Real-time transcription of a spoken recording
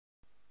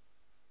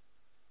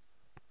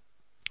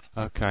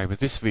Okay, with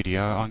this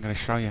video I'm going to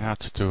show you how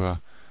to do a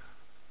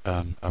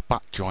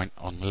butt joint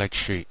on lead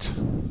sheet.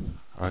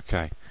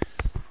 Okay,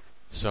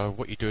 so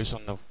what you do is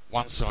on the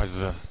one side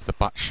of the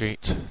butt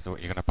sheet,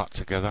 what you're going to butt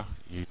together,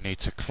 you need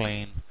to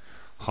clean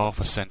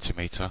 1/2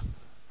 centimetre,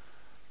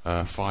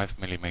 5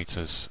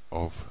 millimeters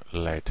of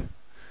lead.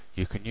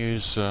 You can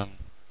use a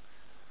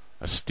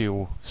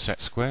steel set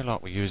square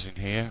like we're using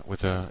here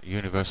with a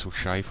universal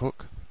shave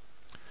hook.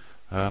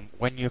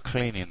 When you're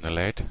cleaning the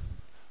lead,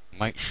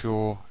 make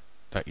sure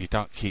that you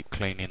don't keep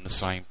cleaning the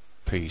same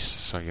piece,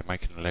 so you're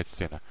making the lead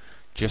thinner.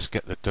 Just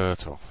get the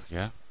dirt off,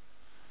 yeah?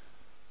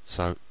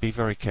 So be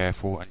very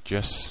careful and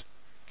just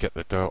get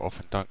the dirt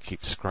off and don't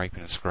keep scraping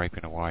and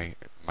scraping away,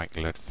 make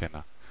the lead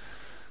thinner.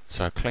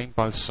 So clean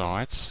both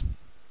sides,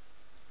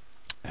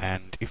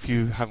 and if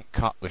you haven't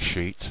cut the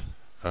sheet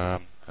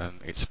and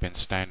it's been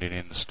standing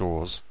in the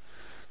stores,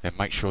 then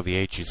make sure the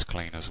edge is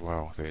clean as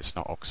well, that it's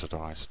not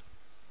oxidized.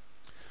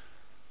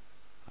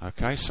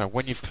 Okay, so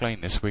when you've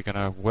cleaned this, we're going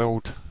to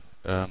weld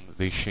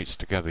these sheets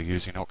together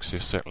using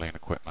oxyacetylene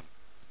equipment.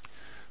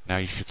 Now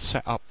you should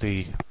set up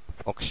the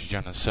oxygen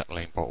and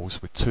acetylene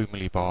bottles with 2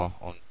 millibar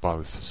on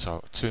both.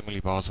 So 2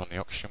 millibars on the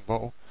oxygen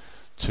bottle,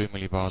 2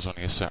 millibars on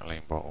the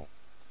acetylene bottle.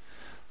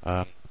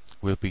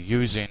 We'll be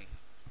using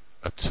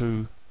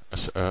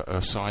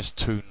a size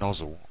 2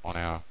 nozzle on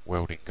our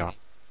welding gun.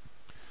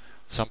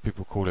 Some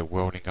people call it a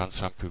welding gun,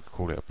 some people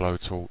call it a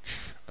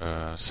blowtorch,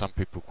 some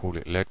people call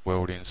it lead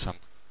welding, some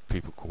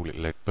people call it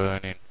lead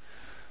burning.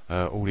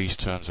 All these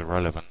terms are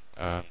relevant,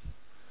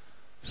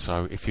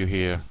 so if you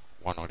hear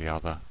one or the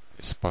other,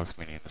 it's both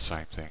meaning the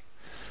same thing.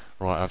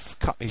 Right, I've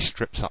cut these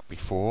strips up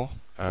before.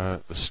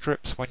 The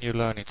strips, when you're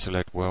learning to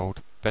lead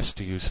weld, best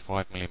to use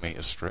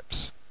 5mm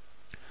strips,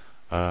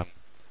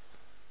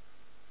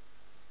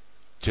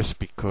 just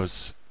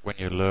because when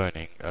you're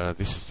learning,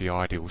 this is the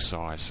ideal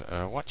size.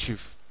 Once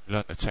you've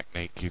learnt the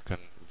technique, you can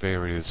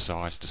vary the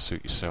size to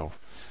suit yourself.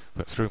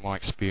 But through my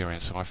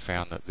experience, I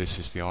found that this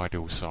is the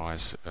ideal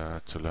size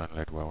to learn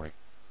lead welding.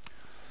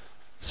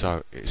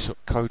 So it's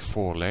code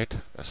 4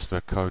 lead. That's the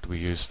code we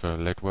use for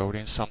lead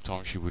welding.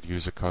 Sometimes you would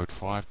use a code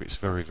 5, but it's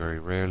very, very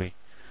rarely.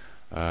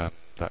 That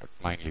would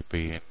mainly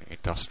be in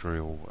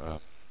industrial,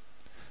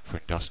 for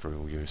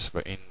industrial use.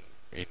 But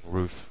in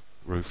roof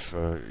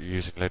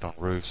using lead on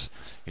roofs,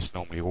 it's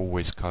normally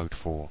always code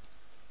 4.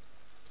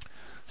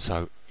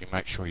 So you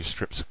make sure your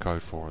strips are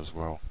code 4 as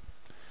well.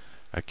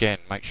 Again,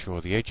 make sure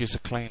the edges are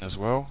clean as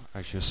well.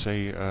 As you'll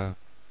see, I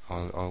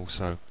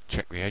also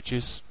check the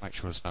edges, make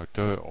sure there's no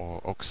dirt or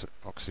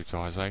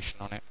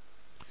oxidization on it.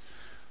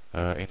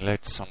 In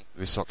lead,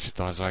 this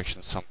oxidization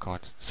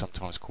is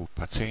sometimes called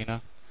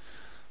patina.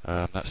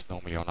 That's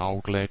normally on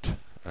old lead,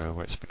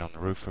 where it's been on the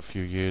roof for a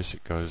few years.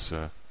 It goes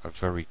a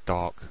very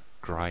dark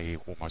grey,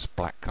 almost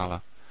black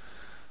colour,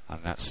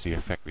 and that's the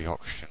effect the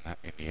oxygen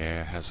in the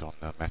air has on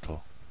the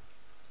metal.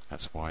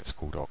 That's why it's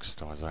called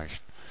oxidization.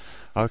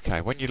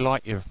 Okay, when you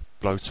light your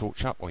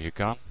blowtorch up or your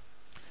gun,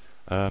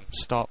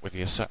 start with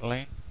the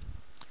acetylene,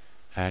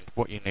 and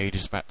what you need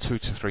is about 2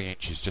 to 3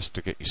 inches just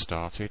to get you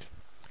started.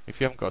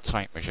 If you haven't got a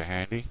tape measure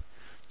handy,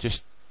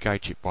 just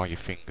gauge it by your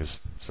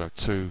fingers, so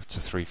 2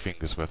 to 3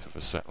 fingers worth of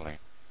acetylene.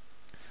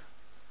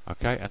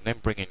 Okay, and then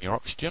bring in your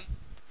oxygen.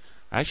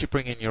 As you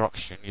bring in your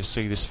oxygen, you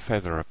see this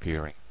feather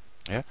appearing.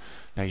 Yeah.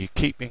 Now you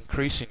keep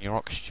increasing your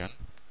oxygen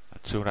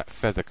until that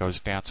feather goes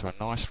down to a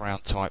nice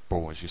round tight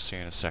ball, as you see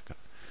in a second.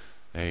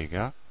 There you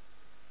go.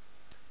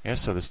 Yeah,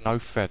 so there's no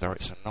feather,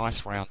 it's a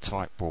nice round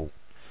tight ball.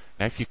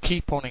 Now if you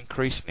keep on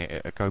increasing it,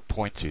 it'll go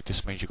pointed.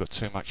 This means you've got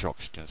too much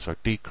oxygen, so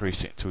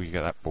decrease it until you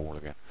get that ball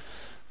again.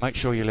 Make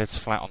sure your lead's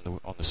flat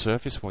on the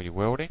surface while you're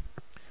welding.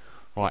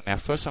 Right, now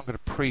first I'm going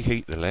to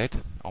preheat the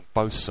lead on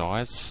both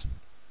sides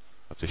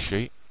of the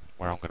sheet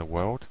where I'm going to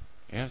weld.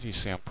 Yeah, as you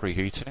see, I'm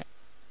preheating it.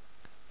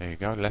 There you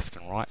go, left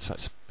and right, so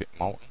it's a bit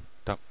molten.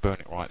 Don't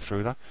burn it right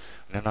through though.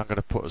 And then I'm going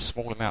to put a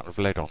small amount of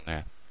lead on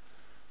there,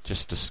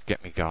 just to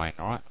get me going,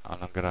 alright?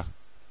 And I'm going to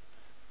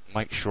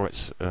make sure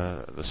it's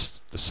the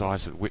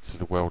size of the width of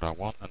the weld I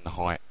want and the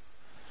height.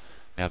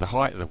 Now the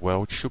height of the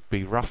weld should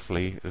be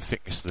roughly the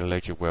thickness of the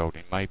lead you're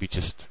welding, maybe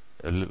just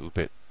a little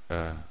bit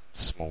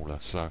smaller,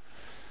 so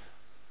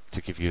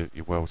to give you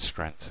your weld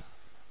strength.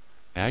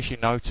 Now as you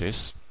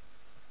notice,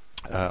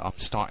 I'm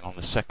starting on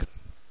the second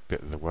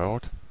bit of the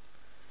weld.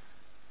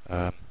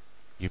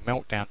 You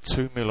melt down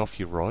 2 mil off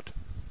your rod,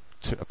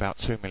 about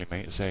 2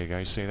 millimeters, there you go,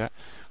 you see that?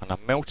 And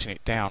I'm melting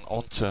it down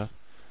onto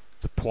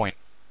the point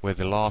where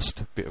the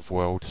last bit of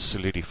weld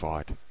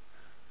solidified,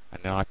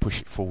 and then I push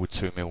it forward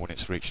 2 mil when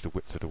it's reached the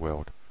width of the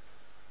weld.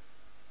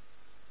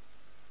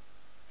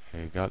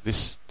 There you go.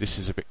 This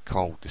is a bit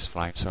cold, this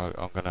flame, so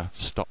I'm going to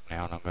stop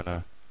now and I'm going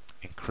to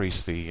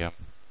increase the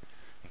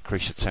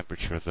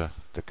temperature of the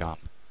gun.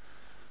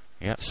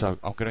 Yeah, so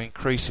I'm going to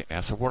increase it now.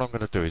 So what I'm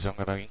going to do is I'm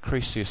going to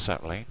increase the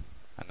acetylene,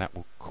 and that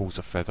will cause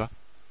a feather.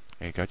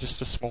 There you go,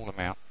 just a small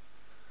amount.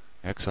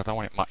 Yeah, because I don't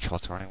want it much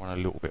hotter, I only want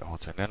it a little bit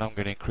hotter. And then I'm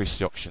going to increase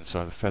the oxygen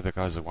so the feather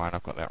goes away and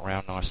I've got that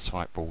round, nice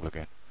tight ball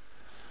again.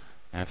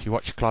 Now if you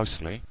watch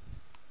closely,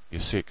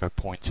 you'll see it go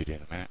pointed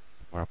in a minute,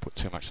 where I put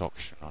too much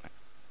oxygen on it.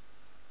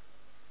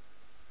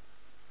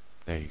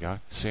 There you go,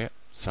 see it?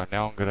 So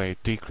now I'm going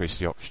to decrease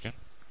the oxygen,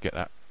 get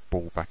that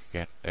ball back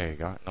again. There you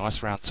go,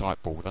 nice round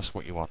tight ball, that's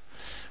what you want.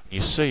 And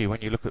you see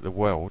when you look at the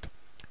weld,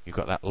 you've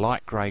got that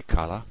light grey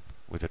colour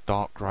with a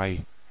dark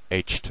grey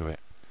edge to it.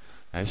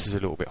 Now this is a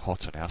little bit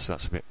hotter now, so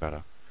that's a bit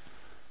better.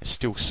 It's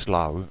still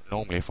slow.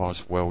 Normally if I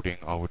was welding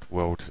I would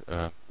weld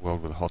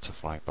with a hotter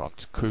flame, but I'm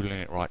just cooling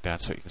it right down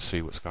so you can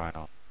see what's going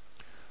on.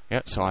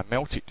 Yeah, so I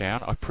melt it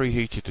down. I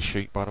preheated the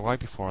sheet, by the way,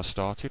 before I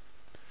started.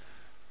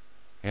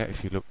 Yeah,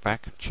 if you look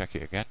back and check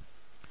it again.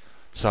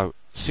 So,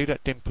 see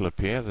that dimple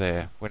appear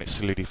there when it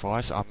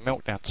solidifies? I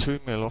melt down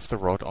 2 mil off the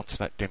rod onto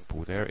that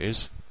dimple. There it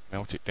is.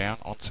 Melt it down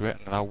onto it,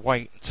 and then I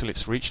wait until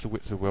it's reached the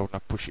width of the weld and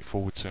I push it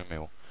forward 2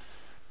 mil.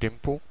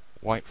 Dimple,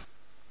 wait,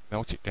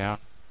 melt it down,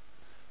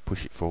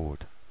 push it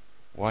forward.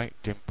 Wait,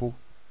 dimple,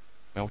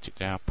 melt it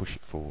down, push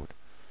it forward.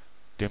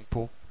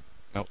 Dimple,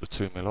 melt the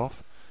 2 mil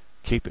off.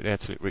 Keep it there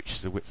till it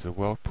reaches the width of the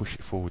weld, push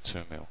it forward 2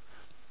 mil.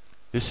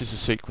 This is a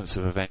sequence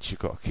of events you've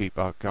got to keep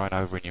going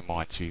over in your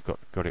mind so you've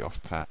got it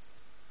off pat.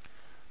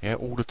 Yeah,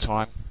 all the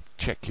time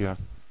check your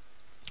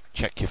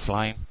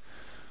flame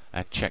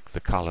and check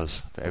the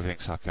colours that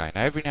everything's okay.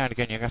 Now every now and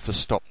again you have to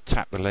stop and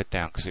tap the lead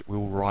down because it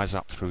will rise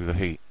up through the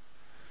heat.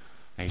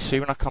 Now you see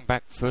when I come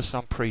back, first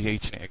I'm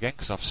preheating it again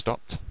because I've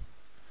stopped.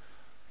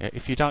 Yeah,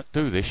 if you don't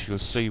do this you'll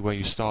see where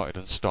you started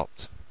and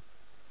stopped.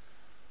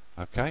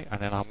 Okay, and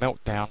then I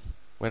melt down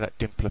where that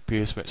dimple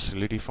appears, where it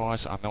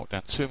solidifies. I melt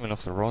down 2 mil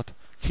off the rod,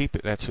 keep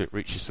it there till it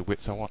reaches the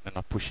width I want, then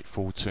I push it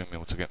forward 2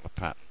 mil to get my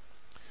pattern.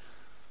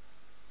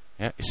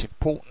 Yeah, it's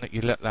important that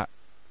you let that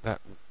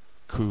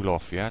cool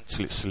off, yeah,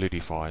 until it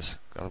solidifies.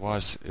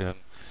 Otherwise,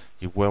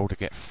 your weld will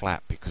get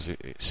flat because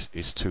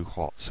it's too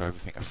hot. So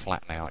everything will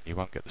flatten out. You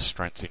won't get the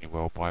strength in your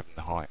weld by having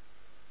the height.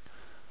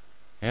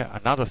 Yeah,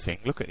 another thing.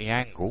 Look at the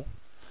angle.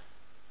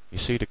 You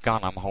see the gun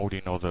I'm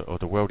holding, or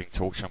the welding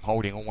torch I'm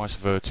holding, almost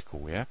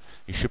vertical. Yeah,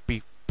 you should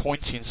be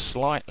pointing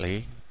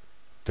slightly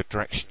the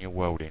direction you're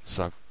welding.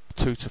 So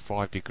 2 to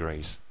 5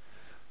 degrees,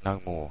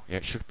 no more. Yeah,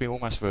 it should be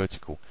almost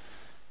vertical.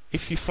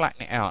 If you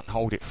flatten it out and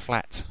hold it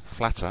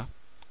flatter,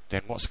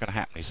 then what's going to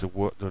happen is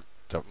the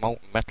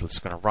molten metal is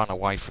going to run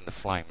away from the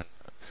flame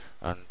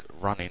and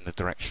run in the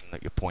direction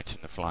that you're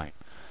pointing the flame.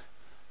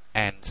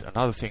 And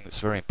another thing that's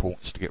very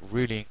important is to get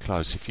really in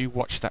close. If you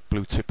watch that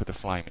blue tip of the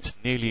flame, it's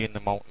nearly in the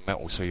molten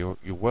metal, so you're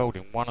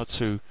welding 1 or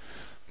 2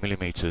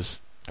 millimeters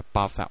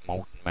above that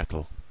molten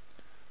metal.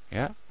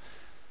 Yeah.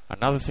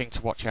 Another thing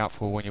to watch out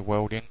for when you're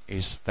welding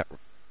is that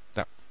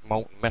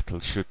molten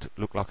metal should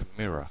look like a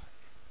mirror.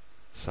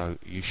 So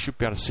you should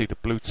be able to see the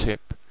blue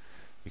tip.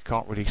 You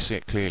can't really see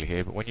it clearly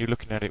here, but when you're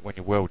looking at it when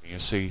you're welding, you'll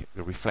see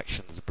the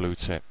reflection of the blue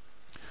tip.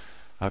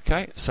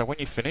 Okay, so when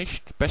you're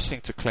finished, the best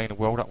thing to clean a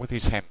weld up with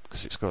is hemp,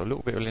 because it's got a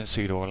little bit of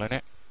linseed oil in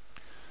it,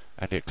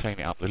 and it'll clean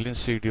it up. The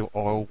linseed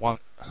oil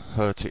won't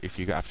hurt it if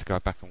you have to go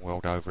back and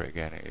weld over it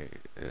again.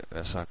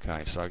 That's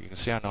okay. So you can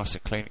see how nice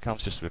and clean it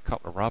comes, just with a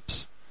couple of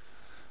rubs,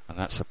 and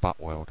that's a butt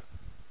weld.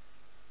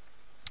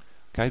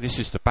 Okay, this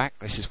is the back.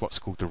 This is what's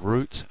called the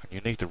root, and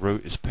you need the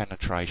root as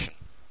penetration.